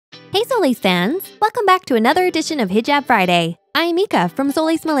Hey Zolace fans! Welcome back to another edition of Hijab Friday. I'm Mika from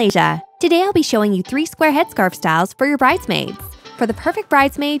Zolace Malaysia. Today I'll be showing you 3 square headscarf styles for your bridesmaids. For the perfect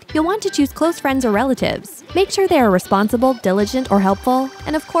bridesmaid, you'll want to choose close friends or relatives. Make sure they are responsible, diligent, or helpful,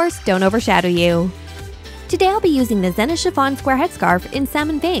 and of course, don't overshadow you. Today I'll be using the Zehna Chiffon Square Headscarf in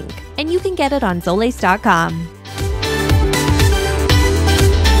salmon pink, and you can get it on Zolace.com.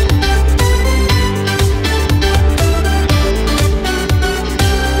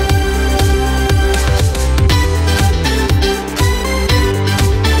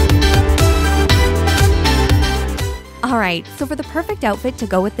 Alright, so for the perfect outfit to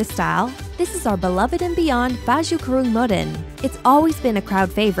go with this style, this is our beloved and beyond Baju Kurung Moden. It's always been a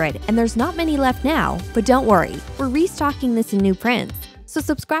crowd favorite, and there's not many left now, but don't worry, we're restocking this in new prints, so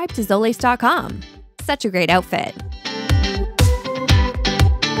subscribe to Zolace.com. Such a great outfit.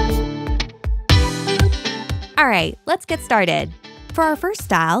 Alright, let's get started. For our first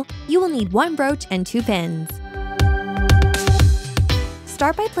style, you will need 1 brooch and 2 pins.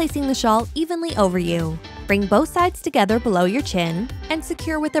 Start by placing the shawl evenly over you. Bring both sides together below your chin and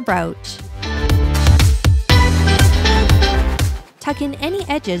secure with a brooch. Tuck in any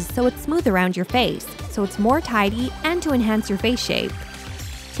edges so it's smooth around your face, so it's more tidy and to enhance your face shape.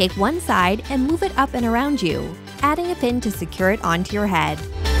 Take one side and move it up and around you, adding a pin to secure it onto your head.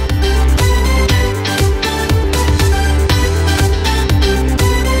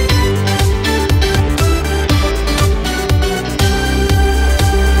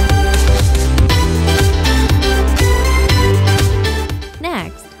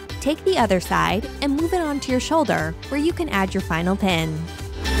 Take the other side and move it onto your shoulder, where you can add your final pin.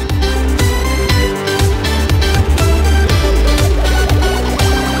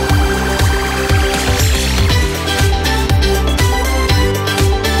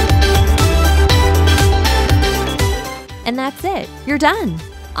 And that's it, you're done!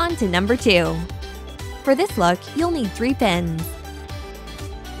 On to number 2. For this look, you'll need 3 pins.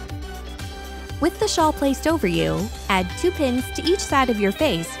 With the shawl placed over you, add 2 pins to each side of your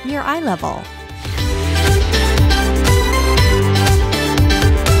face near eye level.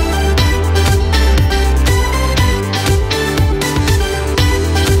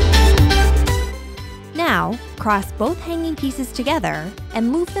 Now, cross both hanging pieces together and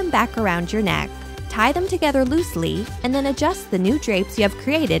move them back around your neck. Tie them together loosely and then adjust the new drapes you have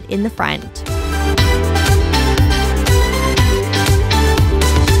created in the front.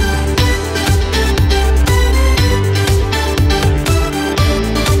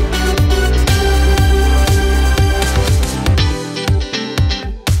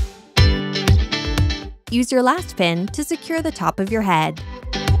 Use your last pin to secure the top of your head.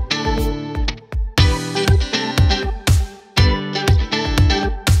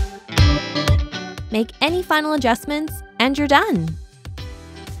 Make any final adjustments and you're done!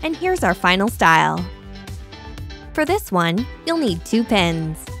 And here's our final style. For this one, you'll need 2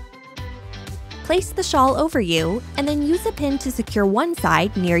 pins. Place the shawl over you and then use a pin to secure one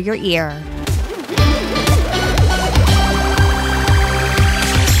side near your ear.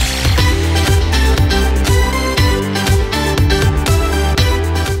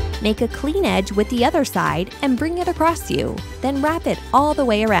 Make a clean edge with the other side and bring it across you, then wrap it all the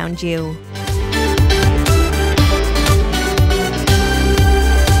way around you.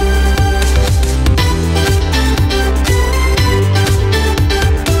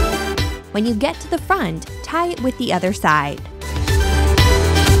 When you get to the front, tie it with the other side.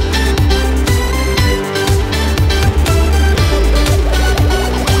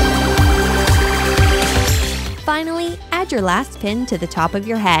 Finally, add your last pin to the top of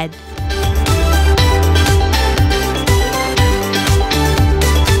your head.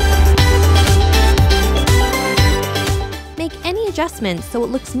 Make any adjustments so it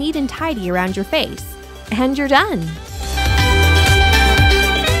looks neat and tidy around your face. And you're done!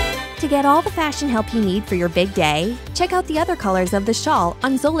 To get all the fashion help you need for your big day, check out the other colors of the shawl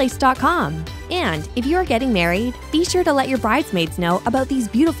on Zolace.com. And if you are getting married, be sure to let your bridesmaids know about these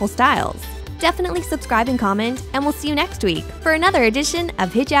beautiful styles. Definitely subscribe and comment, and we'll see you next week for another edition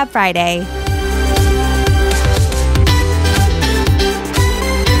of Hijab Friday.